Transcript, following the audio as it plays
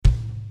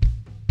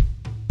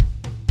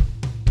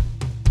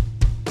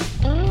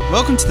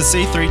Welcome to the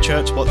C3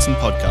 Church Watson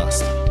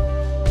podcast.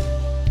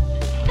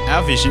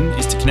 Our vision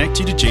is to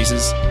connect you to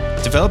Jesus,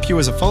 develop you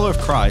as a follower of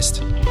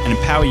Christ, and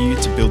empower you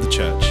to build the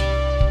church.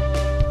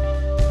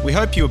 We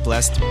hope you are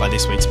blessed by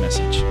this week's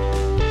message.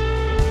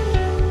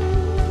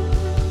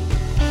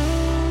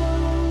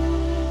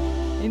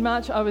 In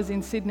March, I was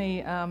in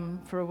Sydney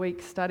for a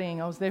week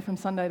studying. I was there from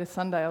Sunday to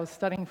Sunday. I was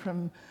studying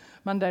from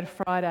Monday to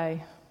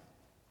Friday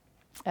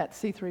at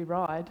C3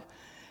 Ride,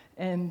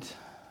 and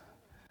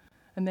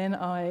then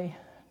I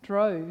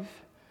drove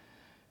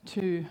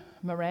to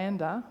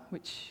Miranda,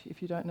 which,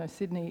 if you don't know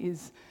Sydney,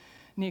 is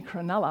near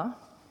Cronulla,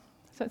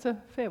 so it's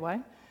a fair way.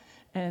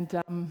 And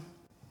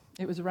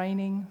it was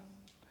raining,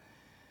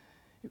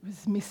 it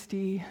was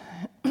misty,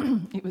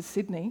 it was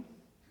Sydney,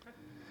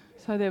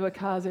 so there were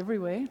cars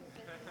everywhere.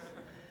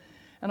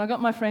 And I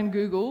got my friend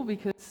Google,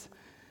 because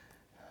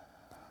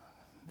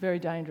very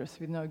dangerous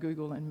with no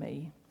Google and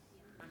me.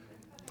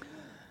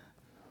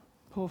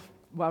 Poor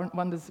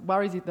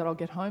worries that I'll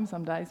get home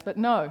some days, but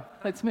no,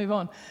 let's move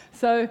on.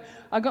 So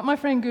I got my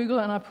friend Google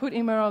and I put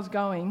in where I was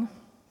going,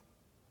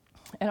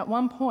 and at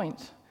one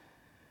point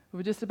we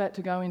were just about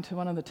to go into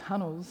one of the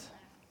tunnels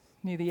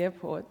near the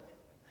airport.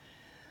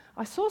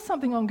 I saw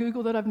something on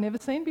Google that I've never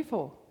seen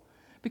before,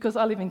 because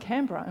I live in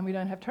Canberra and we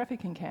don't have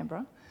traffic in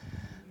Canberra.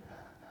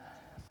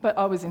 But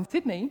I was in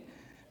Sydney.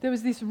 There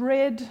was this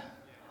red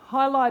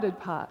highlighted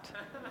part.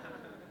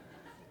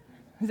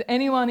 Has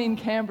anyone in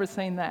Canberra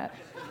seen that?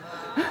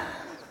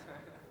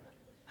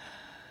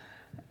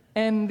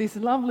 And this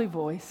lovely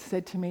voice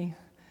said to me,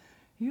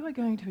 "You are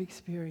going to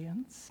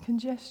experience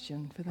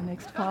congestion for the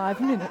next 5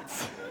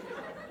 minutes."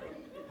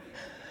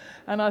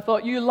 And I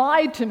thought, you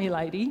lied to me,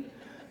 lady.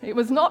 It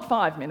was not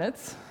 5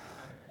 minutes.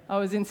 I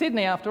was in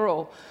Sydney after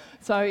all.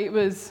 So it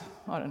was,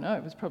 I don't know,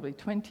 it was probably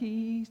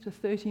 20 to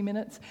 30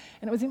 minutes.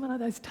 And it was in one of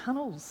those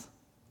tunnels.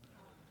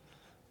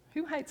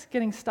 Who hates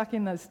getting stuck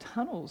in those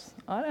tunnels?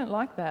 I don't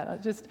like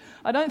that.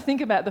 I don't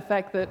think about the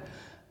fact that,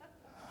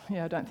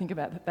 I don't think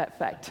about that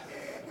fact.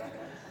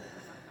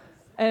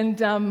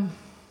 And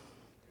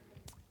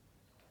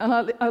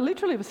I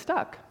literally was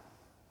stuck.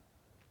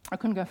 I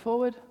couldn't go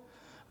forward,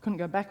 I couldn't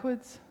go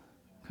backwards,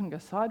 I couldn't go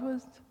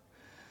sideways,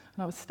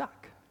 and I was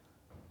stuck.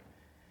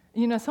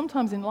 You know,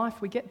 sometimes in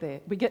life we get there.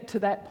 We get to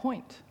that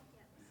point.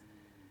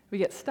 We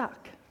get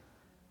stuck.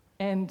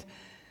 And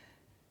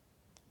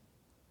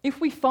if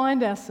we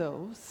find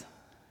ourselves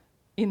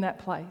in that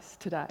place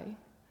today,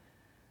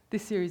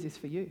 this series is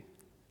for you,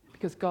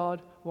 because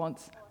God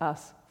wants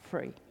us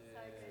free.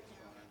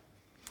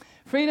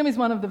 Freedom is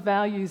one of the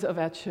values of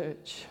our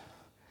church,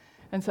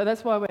 and so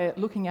that's why we're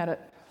looking at it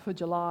for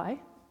July.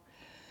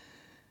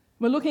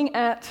 We're looking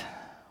at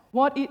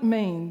what it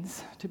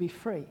means to be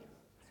free.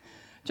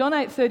 John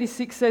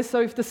 8:36 says,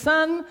 "So if the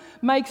Son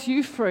makes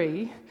you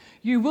free,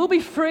 you will be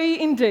free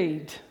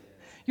indeed."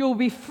 You'll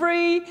be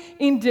free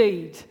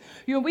indeed.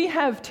 We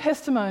have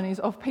testimonies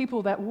of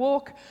people that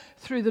walk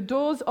through the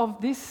doors of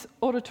this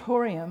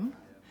auditorium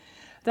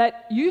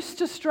that used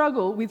to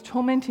struggle with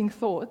tormenting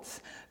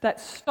thoughts that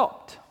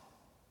stopped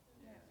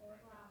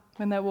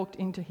when they walked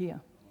into here.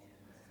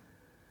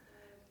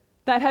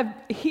 That have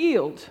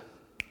healed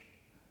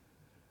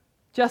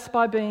just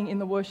by being in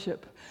the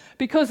worship.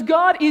 Because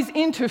God is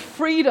into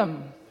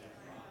freedom.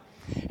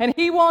 And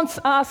He wants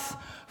us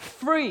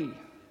free.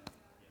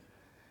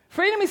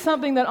 Freedom is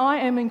something that I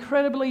am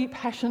incredibly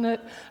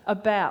passionate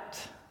about,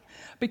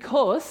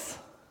 because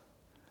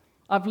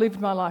I've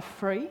lived my life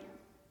free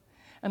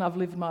and I've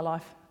lived my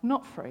life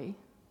not free.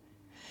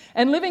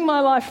 And living my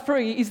life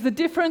free is the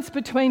difference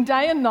between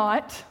day and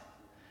night,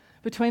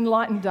 between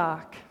light and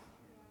dark.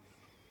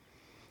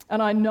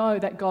 And I know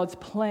that God's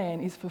plan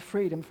is for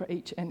freedom for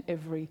each and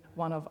every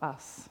one of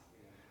us.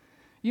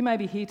 You may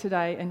be here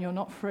today and you're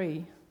not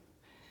free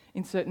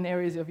in certain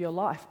areas of your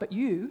life, but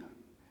you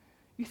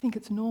think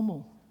it's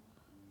normal.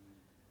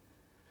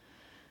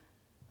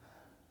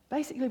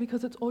 Basically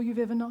because it's all you've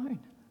ever known.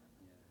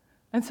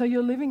 And so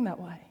you're living that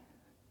way.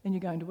 And you're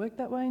going to work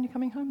that way, and you're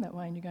coming home that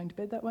way, and you're going to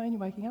bed that way, and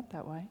you're waking up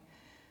that way.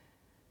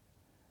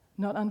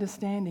 Not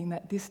understanding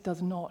that this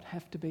does not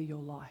have to be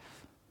your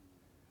life.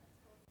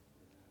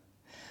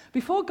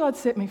 Before God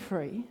set me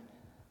free,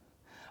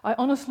 I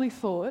honestly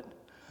thought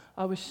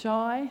I was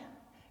shy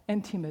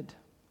and timid.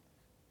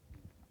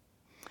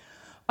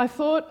 I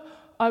thought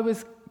I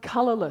was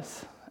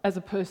colourless as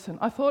a person.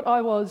 I thought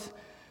I was,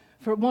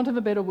 for want of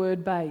a better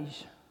word,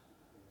 beige.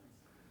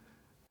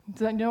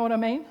 Do you know what I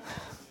mean?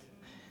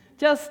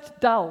 Just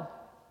dull,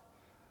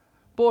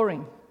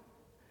 boring,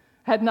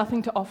 had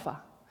nothing to offer.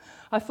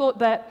 I thought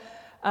that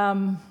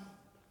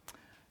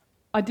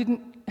I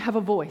didn't have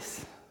a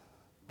voice,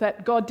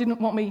 that God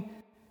didn't want me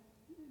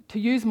to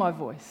use my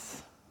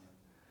voice.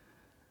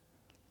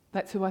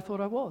 That's who I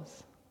thought I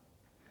was.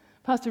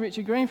 Pastor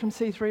Richard Green from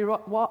C3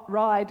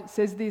 Ride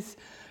says this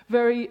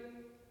very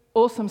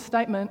awesome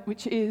statement,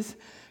 which is,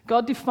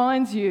 God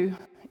defines you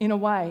in a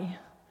way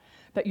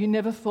that you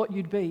never thought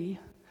you'd be,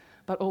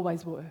 but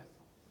always were.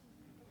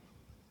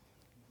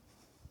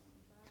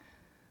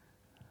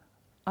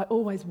 I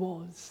always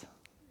was,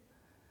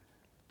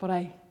 but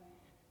I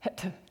had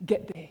to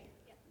get there.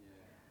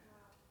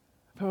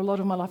 For a lot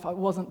of my life, I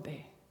wasn't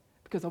there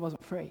because I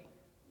wasn't free.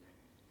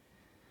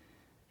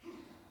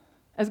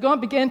 As God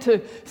began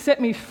to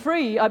set me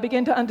free, I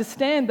began to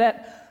understand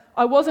that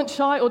I wasn't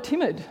shy or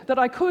timid, that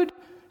I could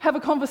have a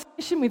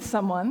conversation with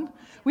someone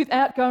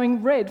without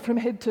going red from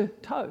head to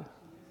toe.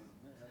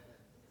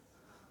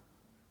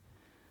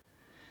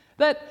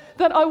 That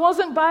I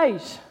wasn't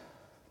beige,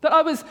 that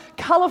I was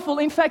colourful.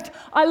 In fact,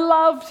 I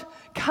loved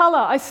colour.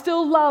 I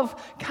still love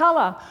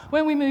colour.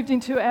 When we moved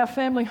into our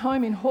family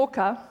home in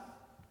Hawker,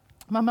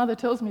 my mother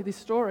tells me this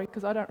story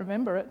because I don't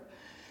remember it.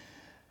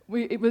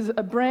 It was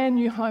a brand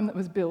new home that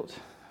was built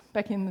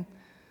back in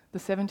the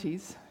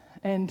 70s,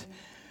 and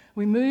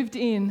we moved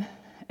in,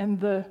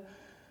 and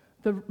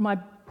my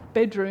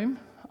bedroom,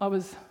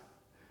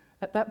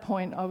 at that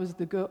point I was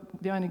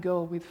the only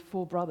girl with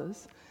 4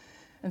 brothers,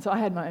 and so I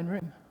had my own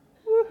room.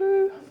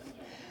 Woohoo!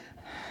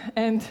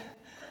 And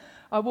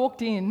I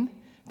walked in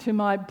to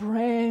my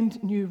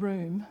brand new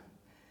room,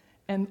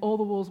 and all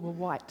the walls were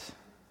white.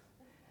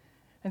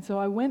 And so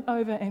I went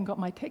over and got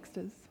my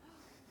texters.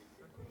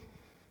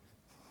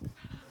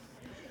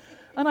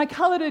 And I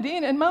coloured it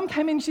in, and Mum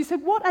came in and she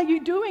said, "What are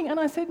you doing?" And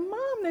I said,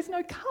 "Mum, there's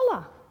no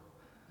colour."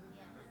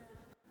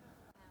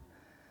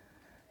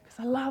 Because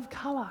I love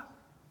colour.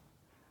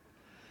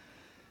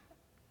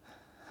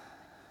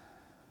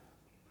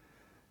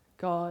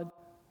 God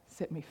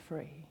set me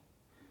free.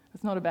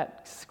 It's not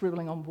about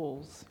scribbling on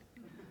walls.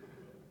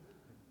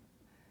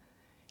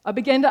 I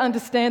began to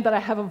understand that I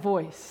have a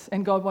voice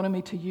and God wanted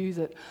me to use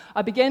it.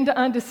 I began to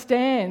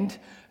understand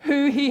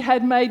who He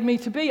had made me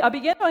to be. I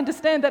began to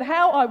understand that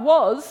how I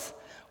was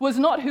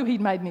not who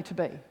He'd made me to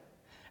be.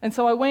 And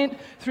so I went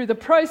through the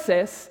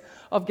process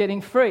of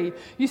getting free.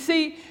 You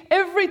see,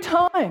 every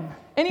time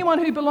anyone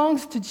who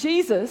belongs to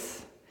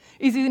Jesus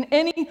is in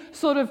any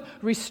sort of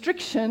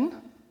restriction,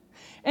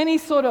 any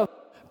sort of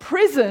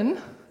prison,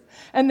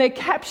 and they're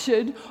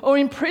captured or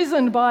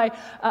imprisoned by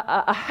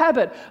a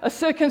habit, a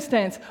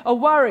circumstance, a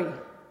worry.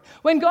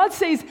 When God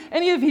sees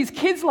any of His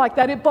kids like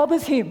that, it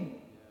bothers Him.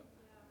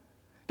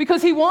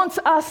 Because He wants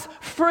us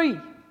free.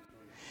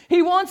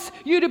 He wants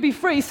you to be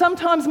free,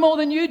 sometimes more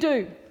than you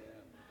do.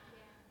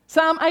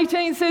 Psalm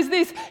 18 says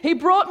this: He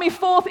brought me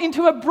forth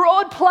into a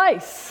broad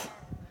place.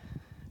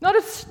 Not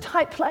a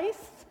tight place,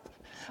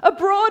 a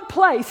broad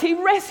place. He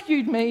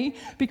rescued me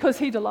because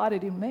He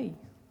delighted in me.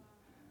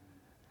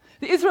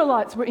 The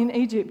Israelites were in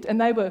Egypt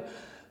and they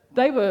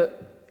were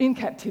in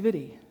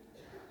captivity,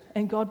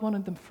 and God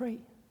wanted them free.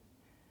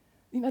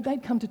 You know,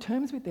 they'd come to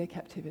terms with their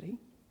captivity.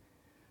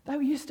 They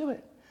were used to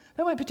it.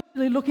 They weren't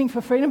particularly looking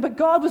for freedom, but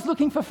God was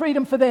looking for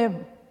freedom for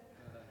them.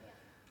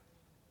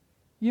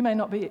 You may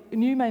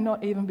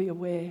not even be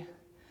aware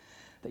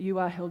that you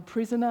are held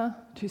prisoner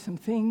to some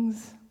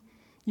things.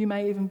 You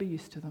may even be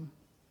used to them.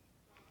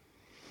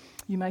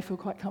 You may feel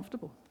quite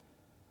comfortable,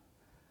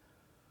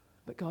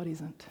 but God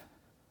isn't.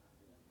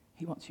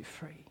 He wants you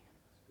free.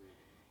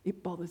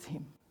 It bothers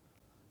Him.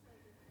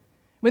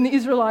 When the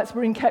Israelites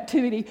were in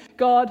captivity,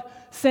 God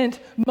sent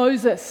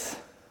Moses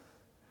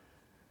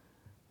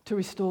to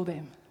restore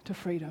them to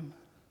freedom.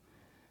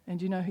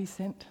 And you know who He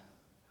sent?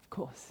 Of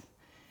course,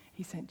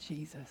 He sent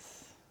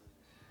Jesus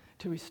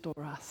to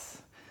restore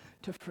us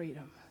to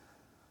freedom.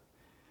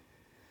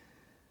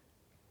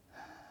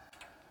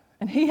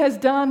 And He has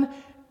done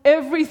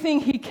everything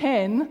He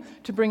can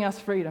to bring us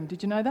freedom.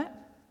 Did you know that?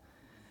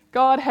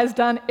 God has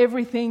done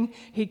everything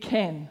He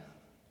can.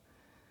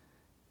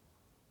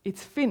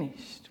 It's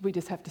finished. We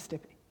just have to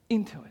step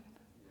into it.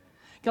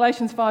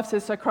 Galatians 5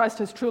 says, "So Christ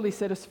has truly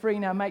set us free.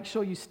 Now make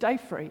sure you stay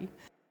free."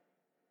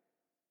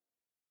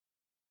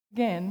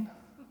 Again,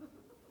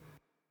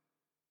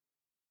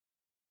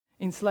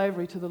 in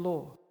slavery to the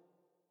law.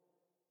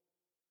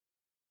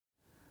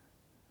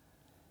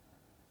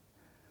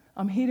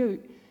 I'm here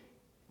to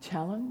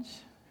challenge.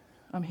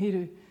 I'm here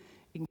to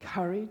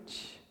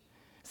encourage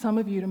some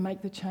of you to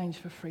make the change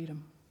for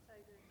freedom.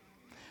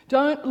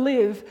 Don't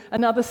live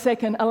another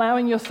second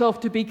allowing yourself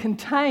to be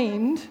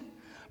contained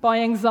by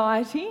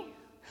anxiety,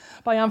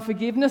 by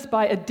unforgiveness,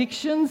 by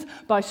addictions,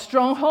 by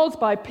strongholds,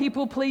 by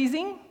people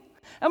pleasing.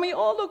 And we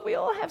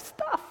all have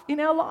stuff in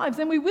our lives,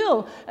 and we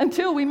will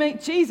until we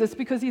meet Jesus,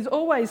 because He's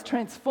always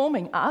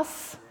transforming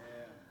us.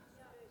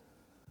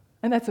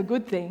 And that's a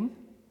good thing.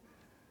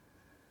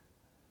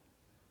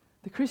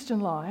 The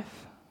Christian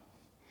life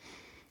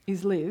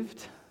is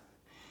lived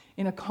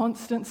in a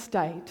constant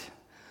state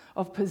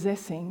of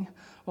possessing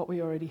what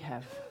we already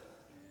have.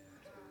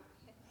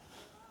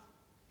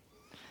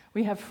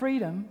 We have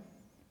freedom.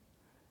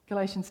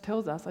 Galatians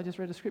tells us, I just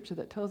read a scripture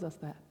that tells us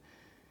that.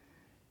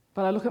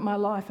 But I look at my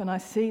life and I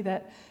see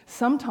that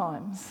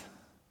sometimes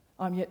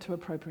I'm yet to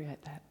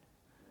appropriate that.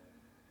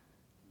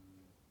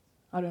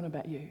 I don't know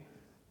about you,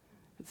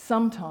 but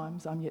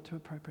sometimes I'm yet to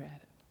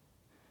appropriate it.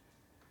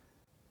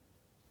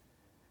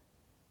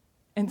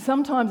 And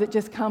sometimes it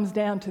just comes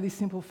down to this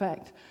simple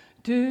fact: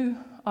 do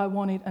I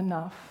want it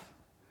enough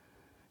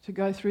to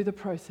go through the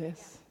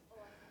process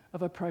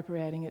of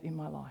appropriating it in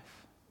my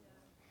life?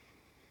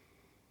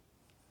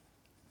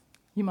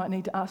 You might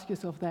need to ask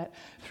yourself that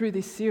through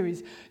this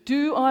series.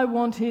 Do I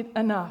want it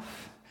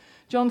enough?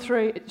 John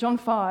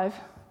 5,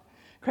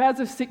 crowds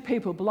of sick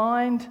people,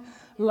 blind,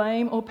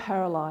 lame or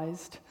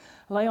paralysed,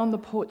 lay on the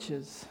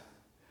porches.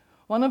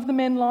 One of the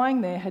men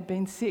lying there had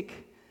been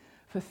sick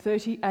for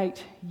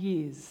 38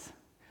 years.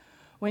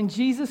 When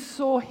Jesus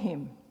saw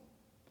him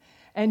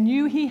and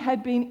knew he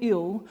had been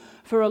ill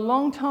for a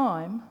long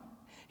time,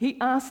 he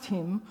asked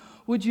him,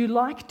 "Would you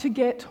like to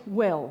get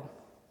well?"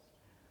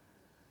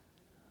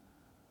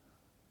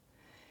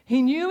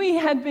 He knew he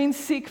had been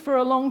sick for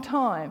a long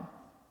time,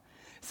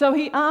 so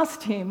he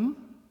asked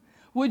him,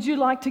 "Would you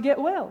like to get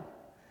well?"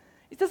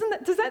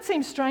 Does that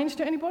seem strange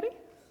to anybody?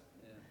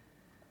 Yeah.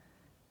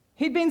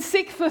 He'd been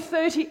sick for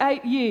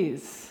 38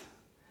 years.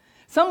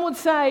 Some would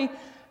say,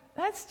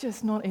 that's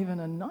just not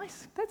even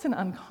that's an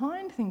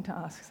unkind thing to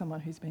ask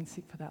someone who's been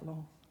sick for that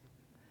long.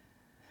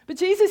 But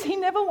Jesus, he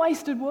never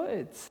wasted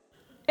words,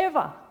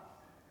 ever.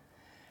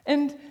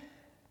 And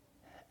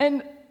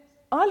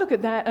I look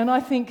at that and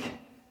I think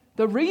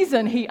the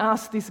reason he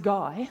asked this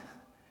guy,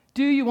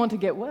 "Do you want to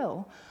get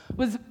well?"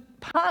 was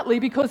partly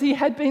because he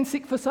had been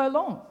sick for so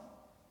long.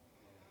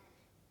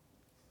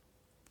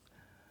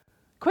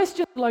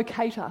 Questions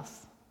locate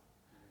us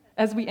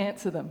as we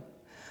answer them.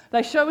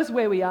 They show us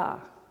where we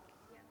are.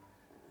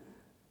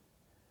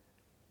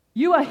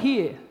 You are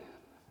here.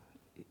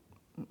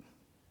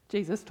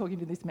 Jesus talking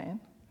to this man.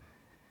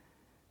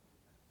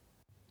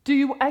 Do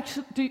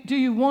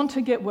you want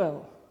to get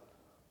well?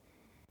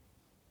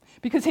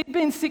 Because he'd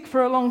been sick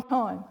for a long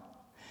time.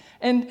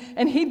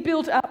 And he'd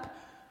built up,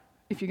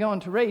 if you go on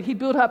to read, he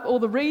built up all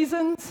the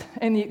reasons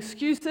and the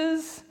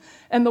excuses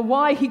and the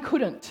why he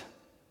couldn't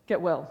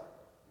get well.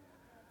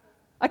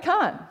 I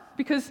can't,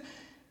 because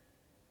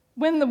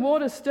when the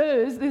water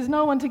stirs, there's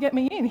no one to get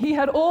me in. He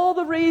had all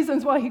the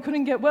reasons why he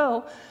couldn't get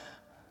well.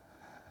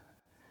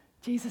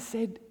 Jesus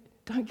said,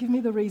 don't give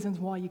me the reasons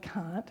why you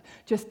can't.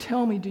 Just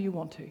tell me, do you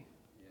want to?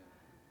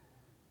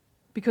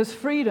 Because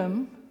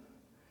freedom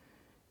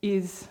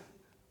is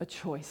a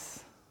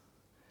choice.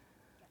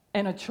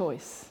 And a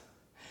choice.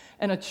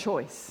 And a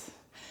choice.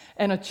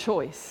 And a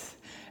choice.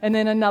 And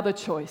then another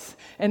choice.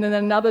 And then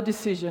another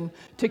decision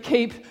to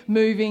keep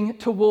moving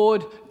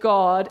toward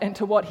God and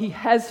to what He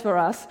has for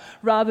us,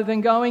 rather than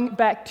going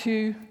back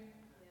to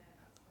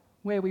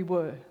where we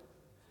were.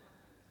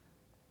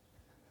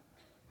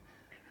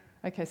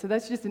 Okay, so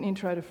that's just an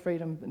intro to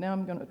freedom. But now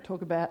I'm going to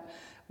talk about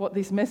what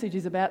this message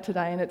is about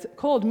today, and it's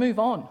called Move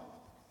On.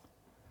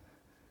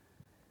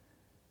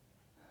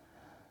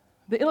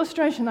 The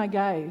illustration I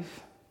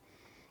gave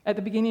at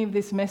the beginning of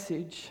this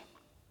message,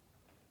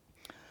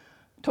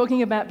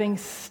 talking about being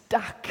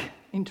stuck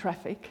in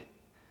traffic.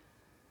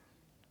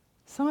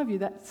 Some of you,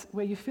 that's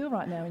where you feel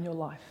right now in your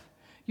life.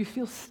 You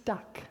feel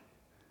stuck.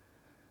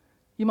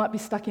 You might be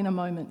stuck in a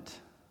moment,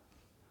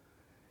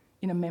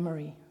 in a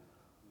memory,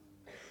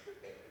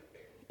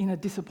 in a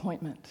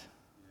disappointment,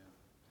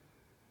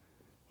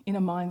 in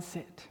a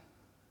mindset.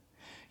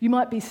 You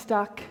might be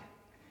stuck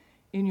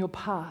in your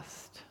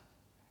past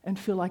and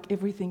feel like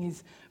everything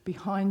is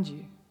behind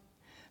you.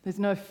 There's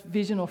no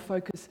vision or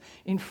focus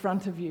in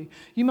front of you.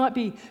 You might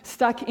be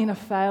stuck in a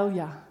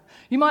failure.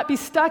 You might be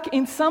stuck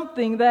in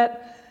something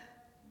that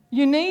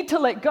you need to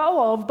let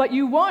go of, but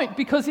you won't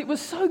because it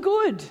was so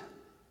good.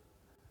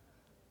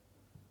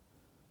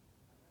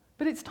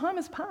 But its time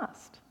has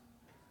passed.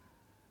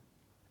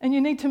 And you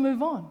need to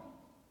move on.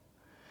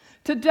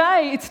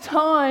 Today, it's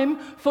time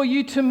for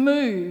you to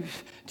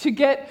move, to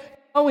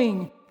get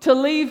going, to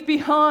leave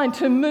behind,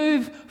 to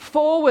move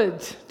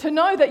forward, to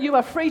know that you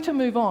are free to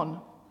move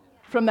on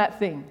from that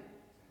thing.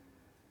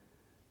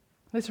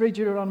 Let's read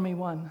Deuteronomy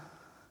 1.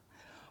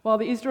 While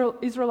the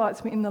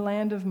Israelites were in the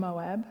land of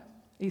Moab,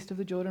 east of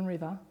the Jordan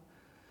River,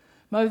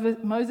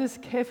 Moses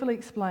carefully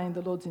explained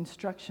the Lord's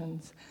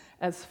instructions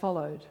as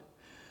followed.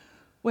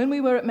 When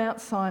we were at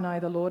Mount Sinai,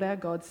 the Lord our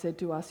God said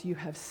to us, "You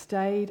have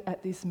stayed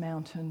at this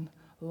mountain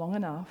long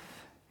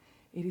enough.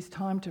 It is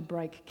time to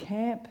break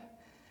camp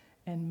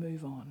and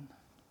move on."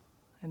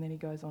 And then he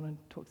goes on and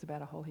talks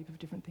about a whole heap of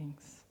different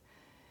things.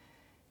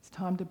 It's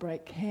time to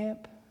break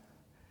camp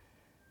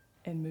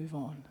and move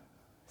on.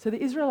 So the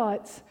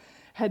Israelites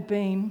had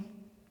been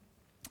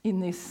in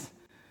this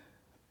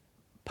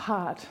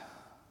part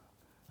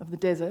of the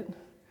desert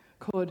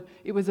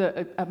it was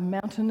a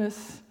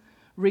mountainous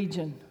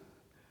region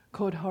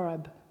called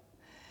Horeb,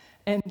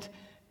 and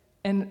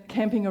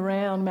camping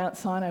around Mount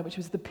Sinai, which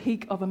was the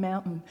peak of a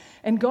mountain.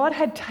 And God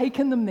had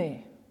taken them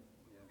there.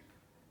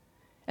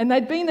 And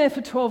they'd been there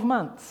for 12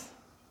 months.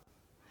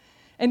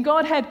 And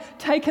God had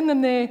taken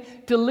them there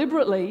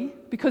deliberately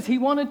because He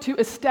wanted to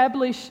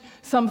establish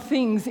some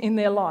things in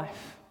their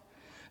life.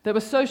 There were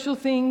social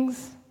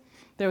things,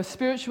 there were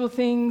spiritual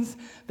things,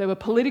 there were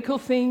political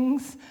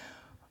things,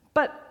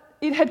 but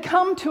it had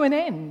come to an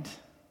end.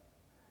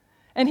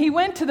 And He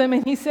went to them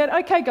and He said,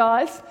 "Okay,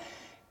 guys,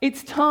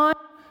 it's time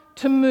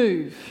to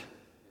move.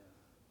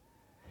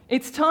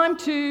 It's time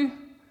to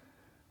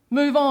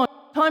move on.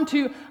 Time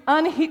to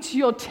unhitch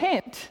your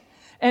tent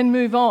and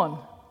move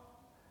on."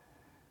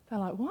 They're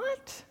like,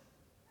 "What?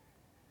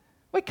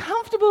 We're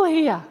comfortable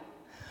here.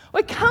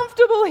 We're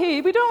comfortable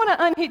here. We don't want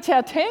to unhitch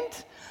our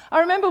tent. I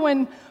remember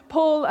when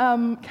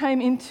Paul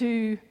came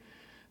into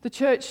the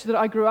church that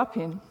I grew up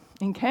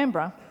in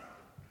Canberra.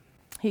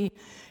 He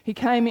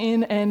came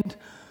in and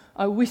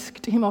I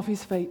whisked him off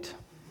his feet.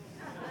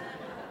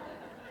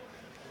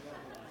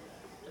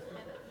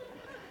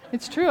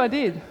 It's true, I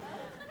did.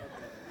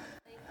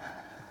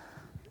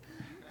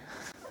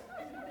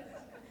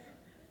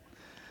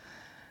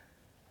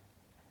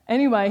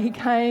 Anyway, he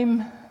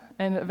came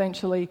and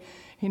eventually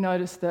he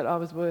noticed that I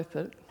was worth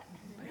it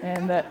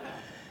and that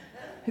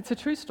it's a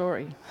true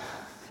story.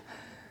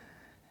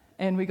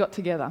 And we got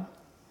together.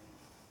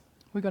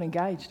 We got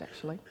engaged,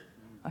 actually,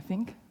 I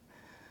think.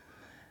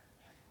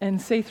 And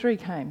C3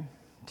 came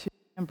to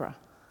Canberra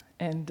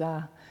and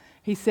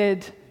he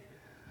said,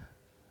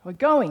 "We're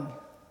going."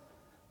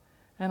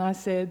 And I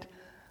said,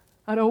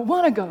 "I don't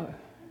want to go."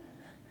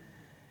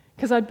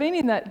 Because I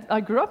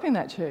grew up in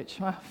that church.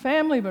 My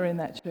family were in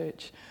that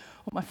church.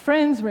 All my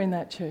friends were in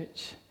that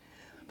church.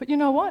 But you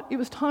know what? It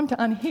was time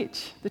to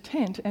unhitch the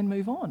tent and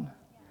move on.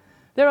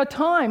 There are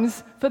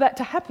times for that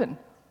to happen.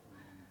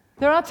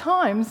 There are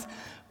times,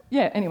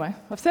 anyway,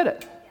 I've said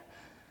it.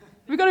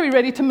 We've got to be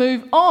ready to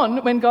move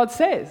on when God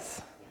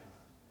says.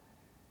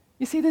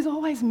 You see, there's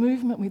always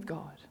movement with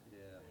God.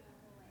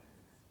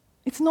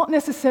 It's not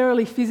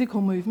necessarily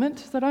physical movement,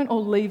 so don't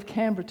all leave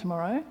Canberra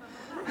tomorrow.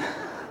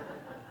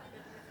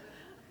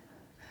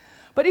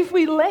 But if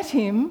we let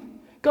him,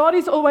 God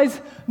is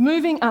always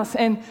moving us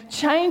and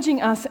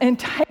changing us and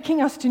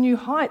taking us to new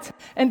heights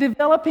and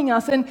developing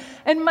us and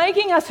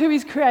making us who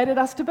he's created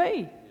us to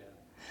be.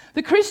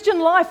 The Christian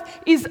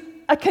life is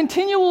a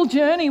continual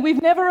journey.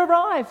 We've never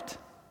arrived.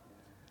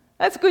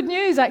 That's good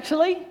news,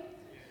 actually.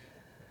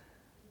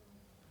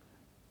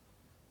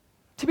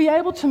 To be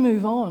able to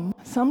move on,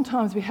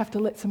 sometimes we have to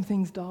let some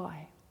things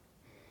die.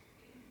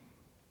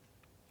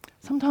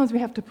 Sometimes we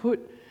have to put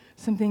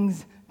some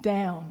things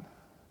down.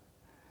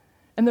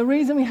 And the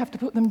reason we have to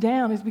put them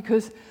down is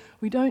because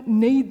we don't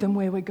need them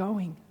where we're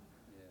going.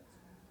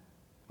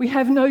 We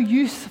have no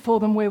use for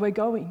them where we're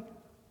going.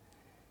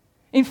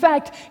 In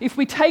fact, if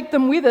we take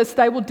them with us,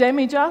 they will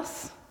damage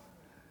us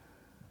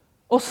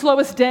or slow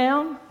us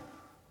down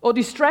or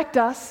distract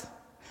us.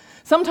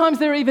 Sometimes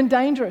they're even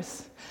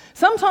dangerous.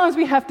 Sometimes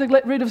we have to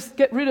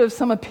get rid of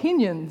some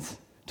opinions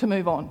to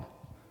move on.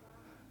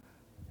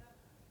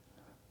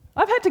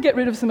 I've had to get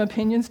rid of some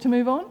opinions to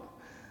move on.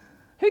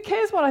 Who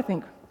cares what I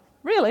think?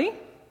 Really?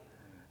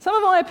 Some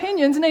of my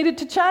opinions needed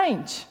to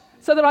change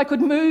so that I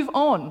could move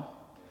on.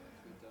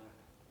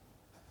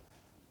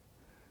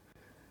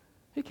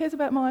 Who cares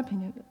about my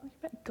opinion?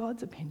 About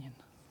God's opinion.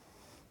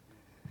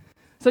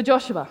 So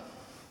Joshua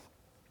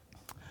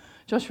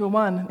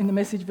 1 in the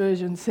Message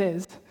version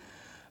says,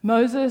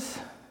 "Moses,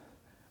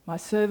 my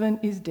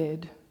servant is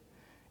dead.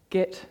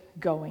 Get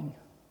going."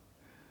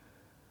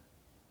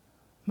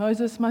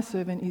 Moses, my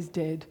servant is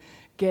dead.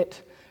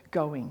 Get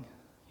going.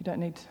 You don't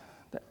need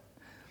that.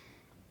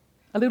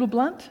 A little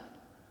blunt,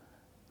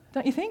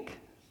 don't you think?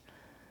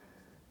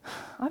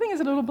 I think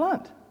it's a little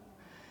blunt.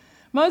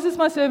 Moses,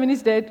 my servant,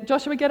 is dead.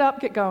 Joshua, get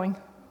up, get going.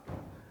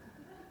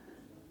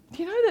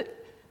 Do you know that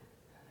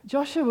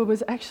Joshua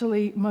was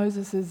actually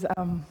Moses'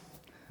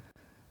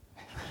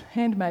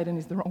 handmaiden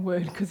is the wrong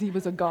word because he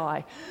was a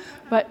guy,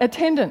 but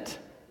attendant.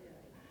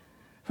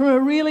 From a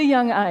really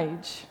young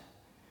age,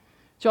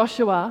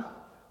 Joshua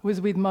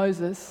was with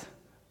Moses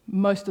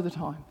most of the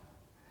time.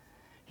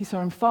 He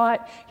saw him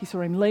fight, he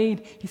saw him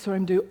lead, he saw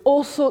him do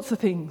all sorts of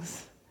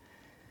things.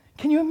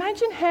 Can you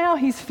imagine how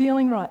he's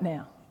feeling right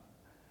now?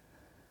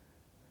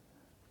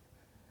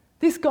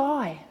 This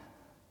guy,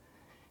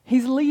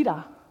 his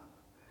leader,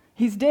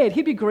 he's dead.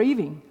 He'd be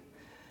grieving.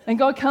 And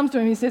God comes to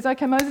him and he says,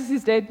 "Okay, Moses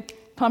is dead,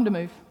 time to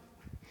move."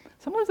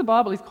 Sometimes the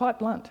Bible is quite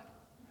blunt.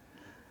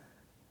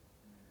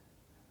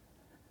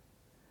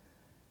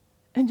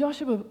 And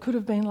Joshua could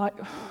have been like,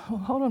 "Oh,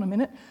 hold on a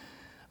minute.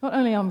 Not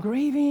only I'm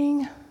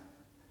grieving,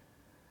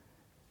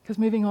 because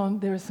moving on,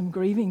 there is some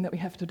grieving that we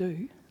have to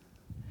do.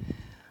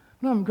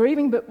 No, I'm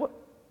grieving, but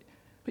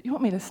you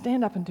want me to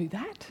stand up and do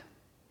that?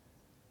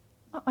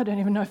 I don't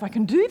even know if I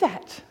can do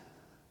that."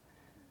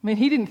 I mean,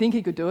 he didn't think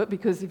he could do it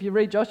because if you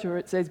read Joshua,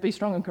 it says, "Be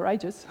strong and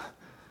courageous,"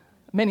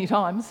 many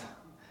times.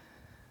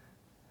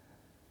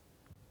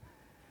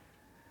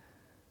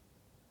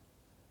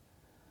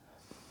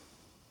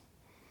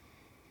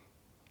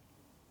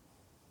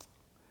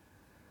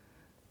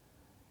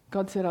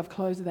 God said, "I've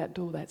closed that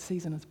door, that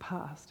season has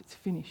passed, it's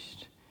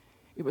finished.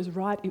 It was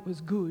right, it was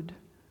good,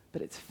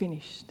 but it's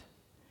finished.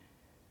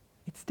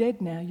 It's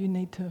dead now, you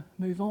need to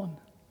move on."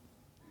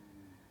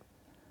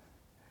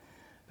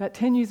 About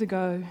 10 years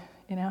ago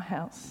in our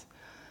house,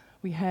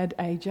 we had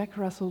a Jack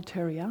Russell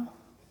Terrier,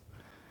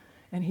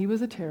 and he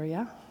was a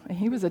terrier, and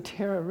he was a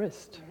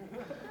terrorist,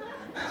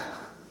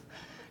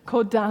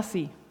 called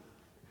Darcy.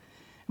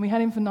 And we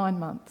had him for 9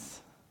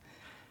 months,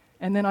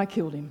 and then I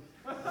killed him.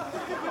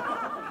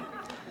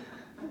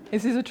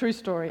 This is a true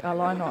story, I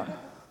lie not.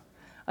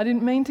 I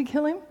didn't mean to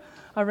kill him,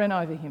 I ran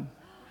over him.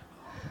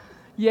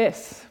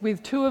 Yes,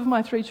 with 2 of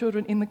my 3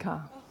 children in the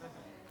car.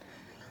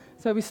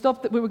 So we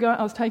stopped.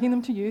 I was taking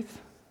them to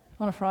youth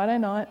on a Friday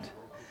night,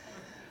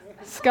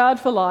 scarred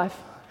for life.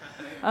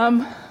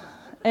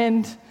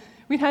 And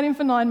we'd had him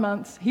for 9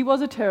 months. He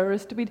was a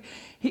terrorist.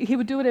 He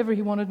would do whatever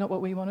he wanted, not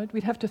what we wanted.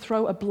 We'd have to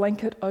throw a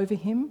blanket over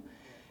him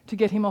to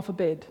get him off a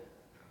bed,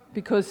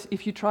 because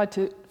if you tried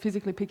to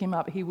physically pick him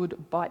up, he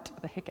would bite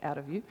the heck out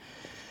of you.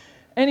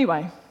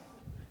 Anyway,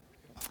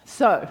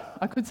 so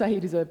I could say he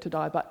deserved to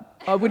die, but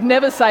I would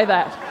never say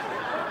that.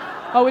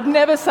 I would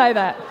never say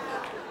that.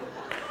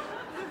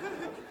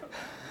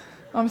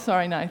 I'm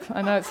sorry, Nath.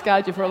 I know it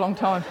scarred you for a long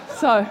time.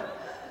 So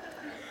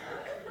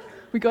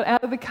we got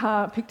out of the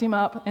car, picked him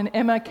up, and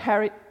Emma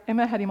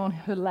had him on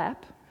her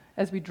lap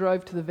as we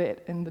drove to the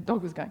vet, and the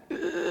dog was going,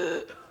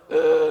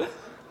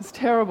 It's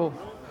terrible.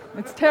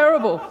 It's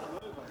terrible.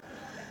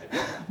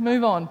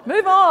 Move on.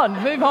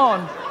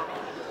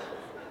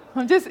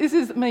 This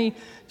is me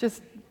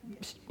just,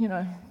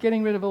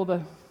 getting rid of all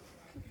the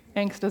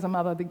angst as a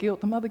mother, the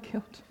mother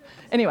guilt.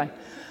 Anyway,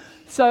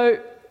 so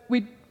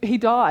he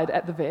died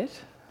at the vet,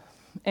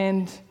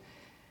 and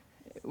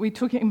I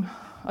took him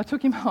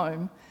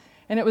home,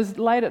 and it was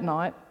late at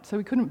night, so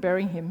we couldn't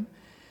bury him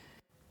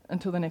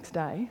until the next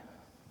day.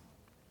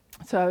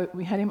 So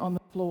we had him on the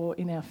floor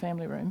in our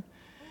family room,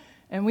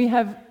 and we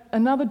have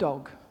another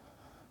dog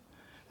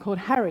called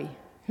Harry,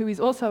 who is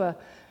also a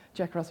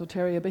Jack Russell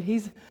Terrier, but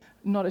he's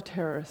not a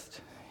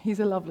terrorist. He's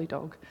a lovely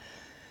dog.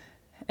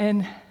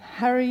 And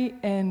Harry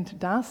and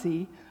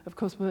Darcy, of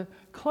course, were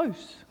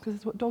close, because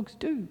that's what dogs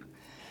do.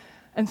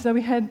 And so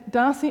we had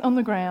Darcy on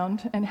the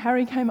ground, and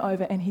Harry came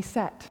over and he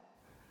sat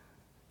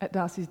at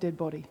Darcy's dead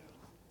body.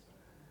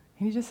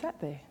 And he just sat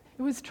there.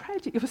 It was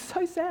tragic. It was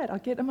so sad. I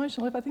get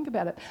emotional if I think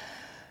about it.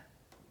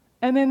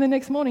 And then the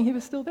next morning he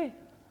was still there,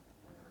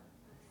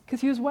 because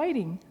he was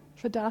waiting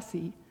for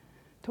Darcy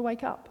to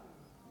wake up.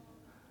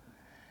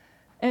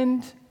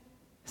 And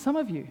some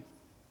of you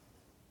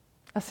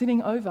are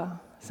sitting over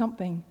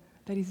something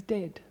that is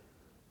dead.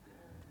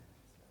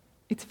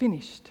 It's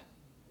finished.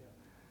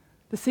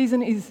 The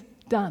season is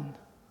done.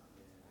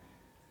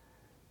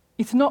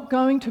 It's not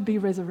going to be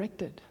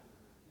resurrected.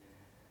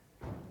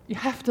 You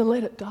have to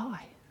let it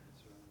die.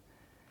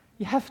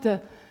 You have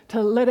to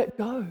let it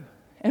go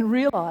and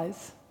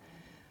realise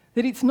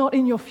that it's not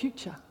in your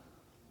future.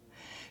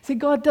 See,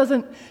 God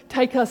doesn't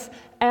take us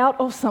out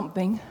of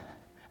something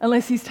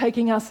unless He's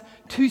taking us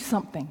to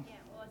something.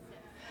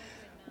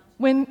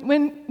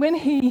 When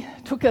He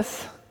took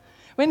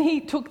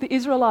the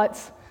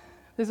Israelites,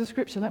 there's a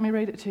scripture, let me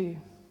read it to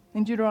you.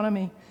 In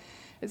Deuteronomy,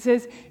 it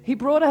says, He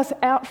brought us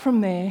out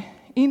from there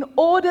in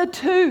order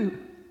to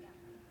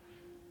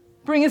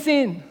bring us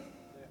in.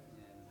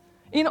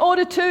 In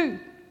order to.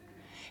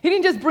 He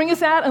didn't just bring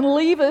us out and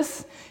leave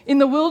us in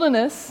the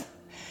wilderness.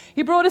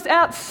 He brought us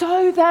out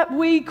so that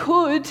we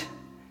could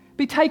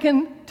be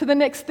taken to the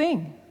next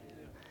thing.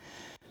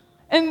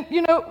 And,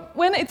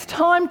 when it's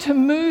time to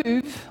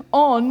move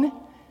on,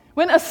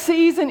 when a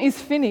season is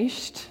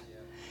finished,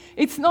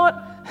 it's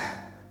not,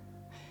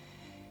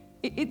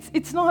 I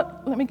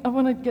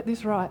want to get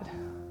this right.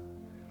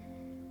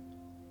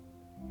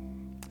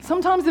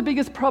 Sometimes the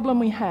biggest problem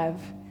we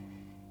have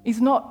is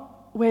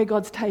not where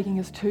God's taking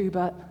us to,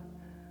 but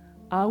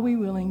are we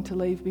willing to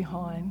leave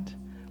behind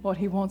what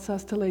He wants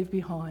us to leave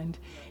behind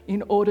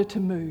in order to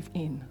move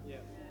in?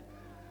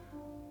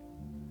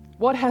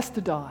 What has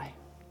to die?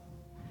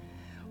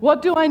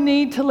 What do I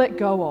need to let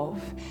go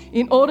of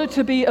in order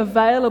to be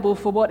available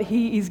for what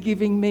He is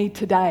giving me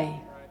today?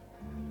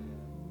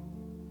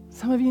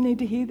 Some of you need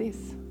to hear this.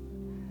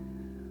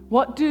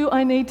 What do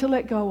I need to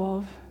let go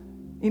of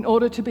in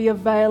order to be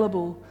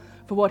available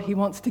for what He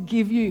wants to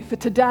give you for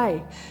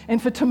today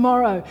and for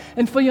tomorrow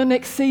and for your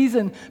next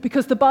season?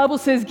 Because the Bible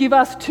says, give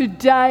us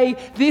today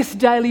this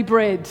daily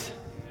bread.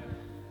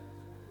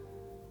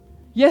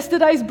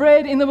 Yesterday's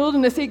bread in the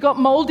wilderness, it got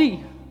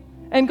moldy,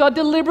 and God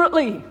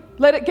deliberately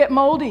let it get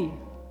moldy.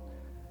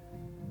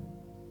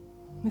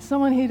 There's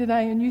someone here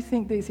today and you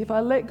think this: if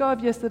I let go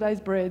of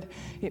yesterday's bread,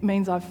 it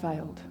means I've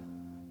failed.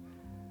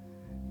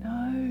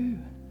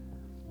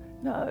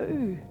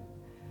 No.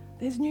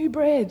 There's new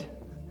bread.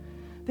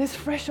 There's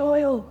fresh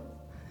oil.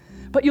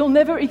 But you'll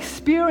never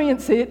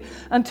experience it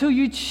until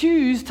you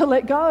choose to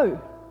let go.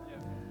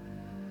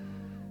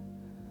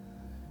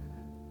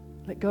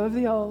 Let go of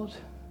the old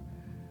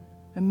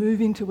and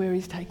move into where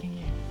He's taking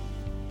you.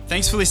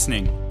 Thanks for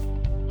listening.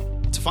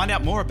 To find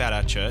out more about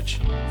our church,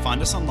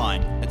 find us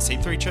online at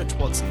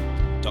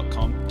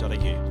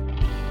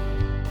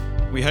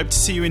c3churchwatson.com.au. We hope to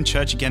see you in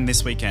church again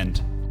this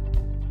weekend.